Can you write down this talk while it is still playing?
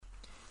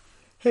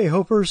Hey,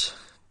 Hopers.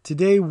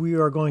 Today we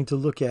are going to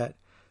look at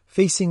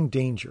facing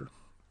danger.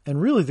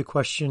 And really the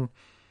question,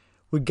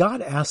 would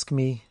God ask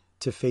me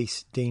to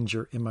face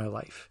danger in my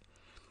life?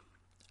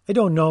 I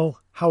don't know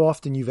how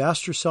often you've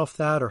asked yourself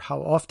that or how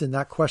often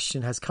that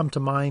question has come to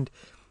mind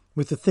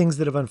with the things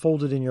that have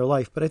unfolded in your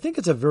life, but I think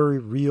it's a very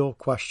real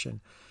question,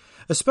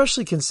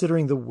 especially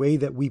considering the way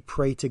that we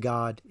pray to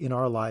God in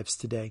our lives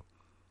today.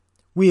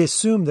 We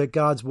assume that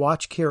God's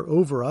watch care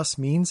over us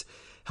means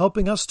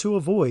helping us to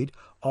avoid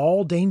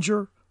all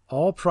danger,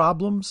 all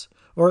problems,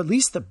 or at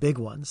least the big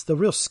ones, the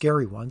real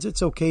scary ones.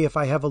 It's okay if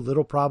I have a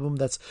little problem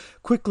that's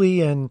quickly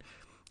and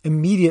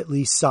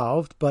immediately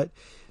solved, but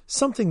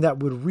something that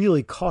would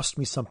really cost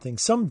me something,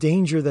 some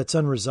danger that's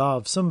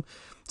unresolved, some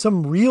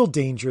real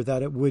danger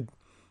that it would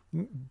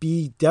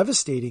be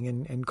devastating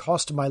and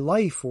cost my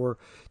life or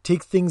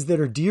take things that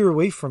are dear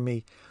away from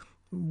me.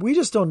 We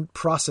just don't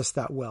process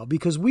that well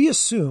because we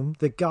assume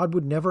that God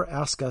would never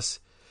ask us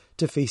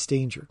to face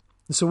danger.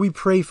 And so we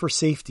pray for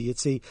safety.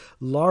 It's a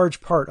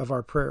large part of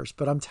our prayers,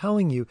 but I'm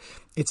telling you,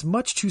 it's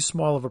much too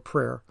small of a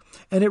prayer.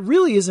 And it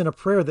really isn't a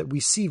prayer that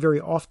we see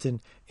very often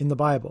in the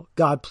Bible.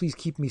 God, please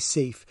keep me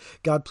safe.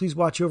 God, please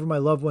watch over my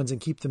loved ones and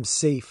keep them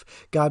safe.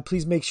 God,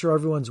 please make sure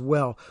everyone's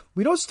well.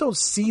 We just don't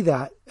see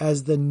that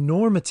as the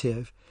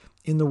normative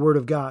in the Word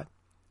of God.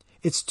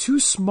 It's too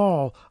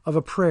small of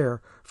a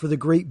prayer for the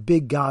great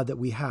big God that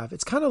we have.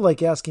 It's kind of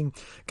like asking,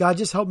 God,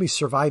 just help me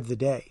survive the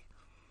day.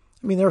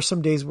 I mean, there are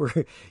some days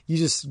where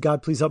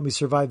God, please help me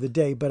survive the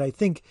day. But I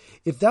think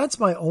if that's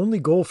my only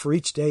goal for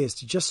each day is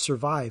to just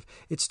survive,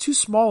 it's too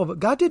small of it.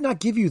 God did not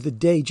give you the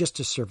day just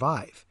to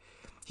survive.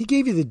 He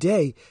gave you the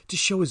day to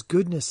show His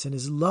goodness and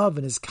His love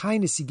and His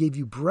kindness. He gave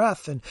you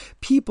breath and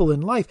people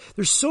in life.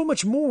 There's so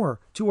much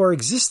more to our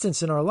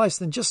existence in our lives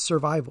than just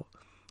survival.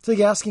 It's like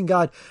asking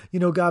God,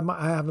 God,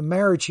 I have a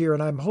marriage here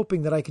and I'm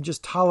hoping that I can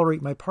just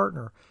tolerate my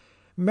partner.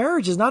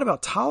 Marriage is not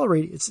about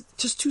tolerating. It's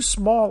just too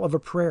small of a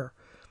prayer.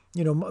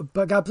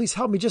 But God, please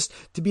help me just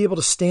to be able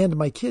to stand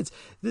my kids.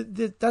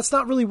 That's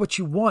not really what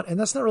you want, and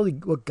that's not really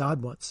what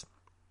God wants.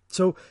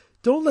 So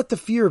don't let the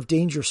fear of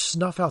danger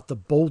snuff out the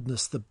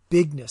boldness, the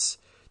bigness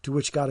to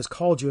which God has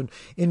called you. And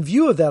in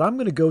view of that, I'm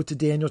going to go to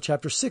Daniel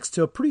chapter 6,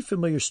 to a pretty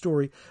familiar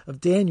story of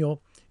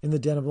Daniel in the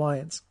den of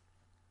lions.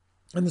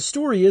 And the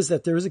story is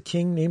that there is a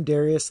king named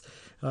Darius,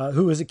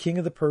 who is a king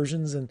of the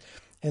Persians, and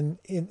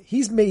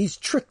he's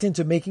tricked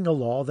into making a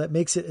law that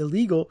makes it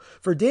illegal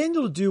for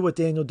Daniel to do what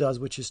Daniel does,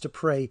 which is to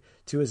pray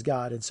to his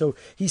God. And so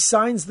he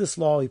signs this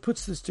law. He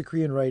puts this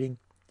decree in writing.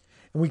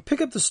 And we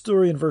pick up the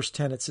story in verse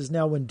 10. It says,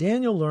 "Now when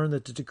Daniel learned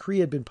that the decree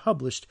had been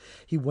published,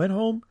 he went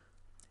home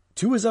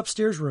to his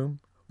upstairs room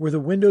where the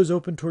windows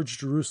opened towards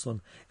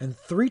Jerusalem. And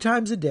 3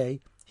 times a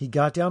day he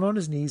got down on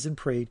his knees and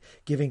prayed,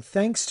 giving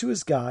thanks to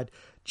his God,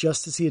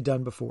 just as he had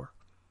done before."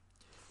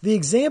 The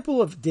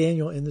example of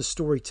Daniel in this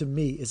story to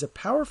me is a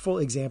powerful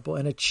example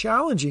and a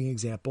challenging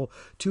example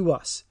to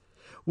us.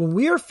 When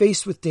we are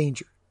faced with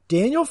danger,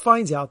 Daniel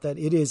finds out that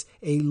it is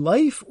a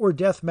life or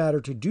death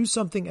matter to do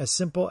something as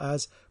simple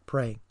as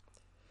praying.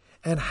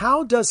 And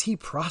how does he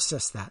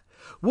process that?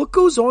 What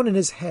goes on in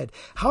his head?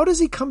 How does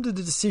he come to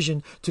the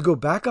decision to go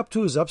back up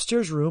to his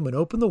upstairs room and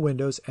open the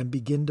windows and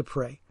begin to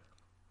pray?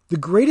 The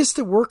greatest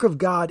work of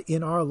God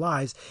in our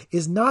lives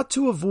is not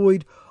to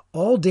avoid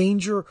all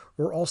danger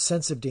or all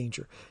sense of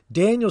danger.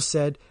 Daniel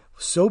said,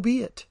 so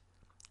be it.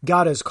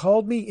 God has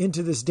called me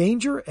into this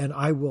danger and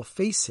I will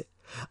face it.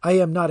 I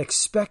am not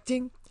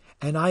expecting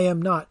and I am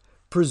not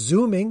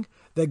presuming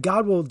that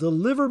God will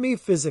deliver me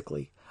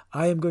physically.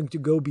 I am going to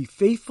go be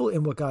faithful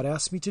in what God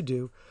asked me to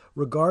do,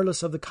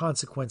 regardless of the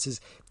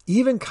consequences,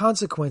 even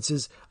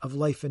consequences of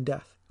life and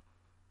death.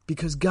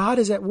 Because God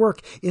is at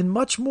work in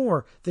much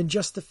more than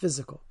just the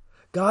physical.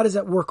 God is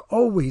at work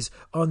always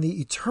on the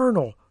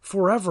eternal,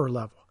 forever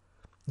level.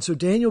 And so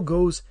Daniel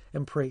goes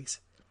and prays.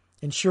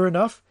 And sure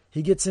enough,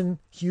 he gets in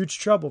huge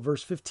trouble.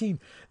 Verse 15,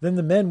 "Then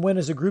the men went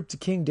as a group to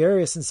King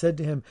Darius and said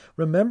to him,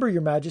 'Remember,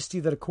 your majesty,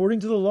 that according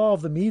to the law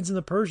of the Medes and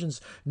the Persians,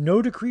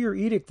 no decree or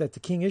edict that the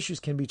king issues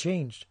can be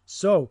changed.'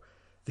 So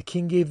the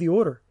king gave the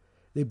order.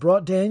 They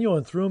brought Daniel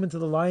and threw him into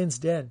the lion's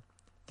den.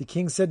 The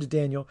king said to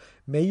Daniel,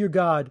 'May your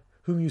God,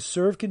 whom you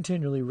serve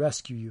continually,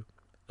 rescue you.'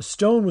 A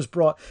stone was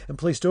brought and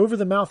placed over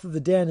the mouth of the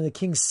den, and the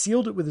king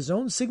sealed it with his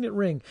own signet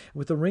ring and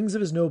with the rings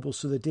of his nobles,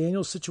 so that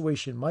Daniel's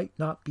situation might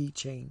not be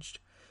changed.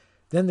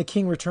 Then the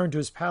king returned to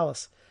his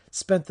palace,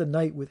 spent the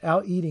night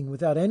without eating,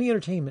 without any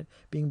entertainment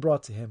being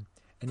brought to him,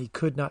 and he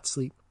could not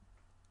sleep."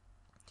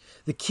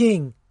 The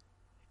king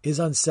is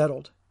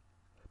unsettled,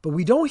 but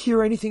we don't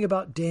hear anything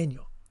about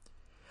Daniel.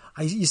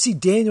 You see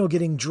Daniel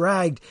getting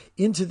dragged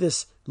into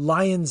this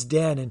lion's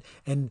den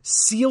and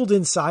sealed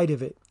inside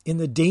of it in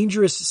the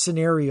dangerous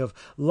scenario of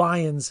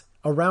lions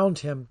around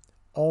him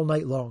all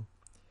night long.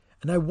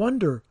 And I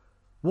wonder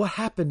what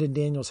happened in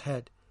Daniel's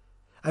head.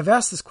 I've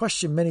asked this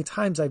question many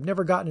times. I've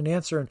never gotten an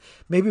answer, and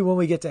maybe when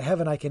we get to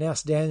heaven I can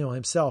ask Daniel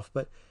himself.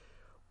 But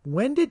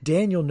when did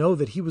Daniel know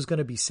that he was going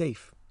to be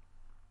safe?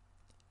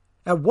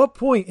 At what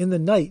point in the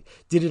night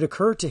did it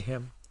occur to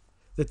him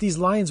that these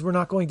lions were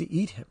not going to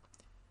eat him?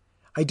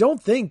 I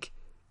don't think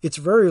it's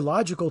very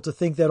logical to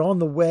think that on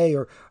the way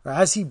or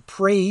as he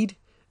prayed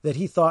that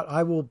he thought,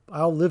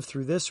 I'll live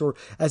through this, or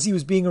as he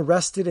was being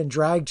arrested and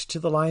dragged to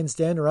the lion's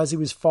den, or as he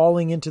was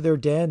falling into their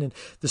den and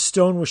the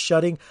stone was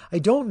shutting. I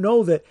don't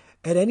know that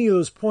at any of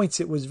those points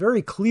it was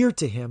very clear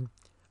to him,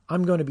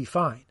 I'm going to be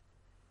fine.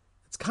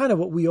 It's kind of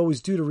what we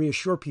always do to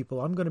reassure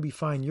people. I'm going to be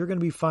fine. You're going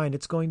to be fine.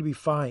 It's going to be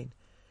fine.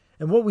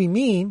 And what we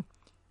mean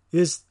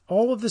is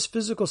all of this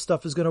physical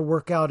stuff is going to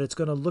work out. It's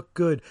going to look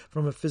good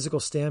from a physical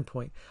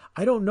standpoint.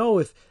 I don't know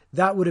if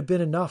that would have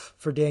been enough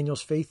for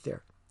Daniel's faith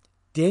there.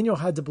 Daniel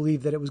had to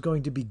believe that it was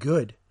going to be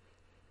good.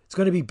 It's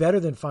going to be better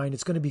than fine.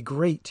 It's going to be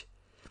great.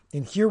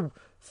 And here,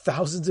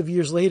 thousands of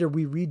years later,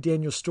 we read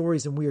Daniel's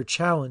stories and we are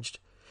challenged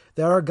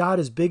that our God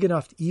is big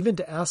enough even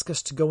to ask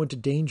us to go into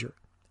danger.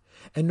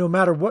 And no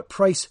matter what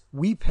price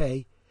we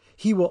pay,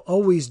 he will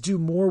always do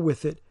more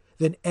with it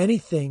than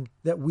anything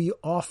that we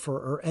offer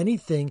or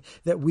anything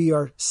that we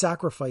are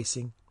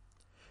sacrificing.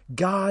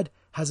 God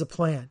has a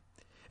plan.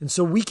 And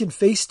so we can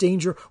face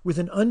danger with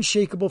an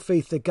unshakable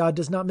faith that God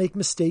does not make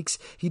mistakes.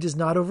 He does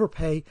not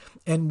overpay.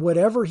 And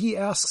whatever he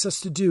asks us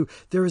to do,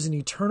 there is an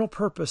eternal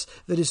purpose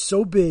that is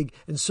so big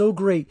and so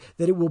great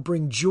that it will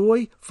bring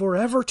joy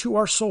forever to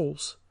our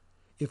souls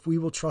if we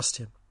will trust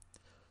him.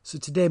 So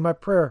today, my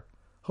prayer,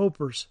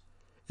 hopers,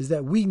 is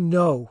that we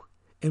know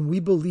and we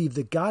believe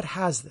that God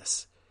has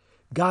this.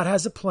 God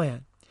has a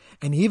plan.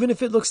 And even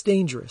if it looks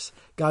dangerous,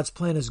 God's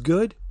plan is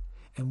good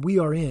and we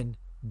are in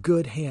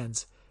good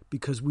hands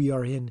because we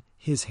are in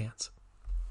his hands.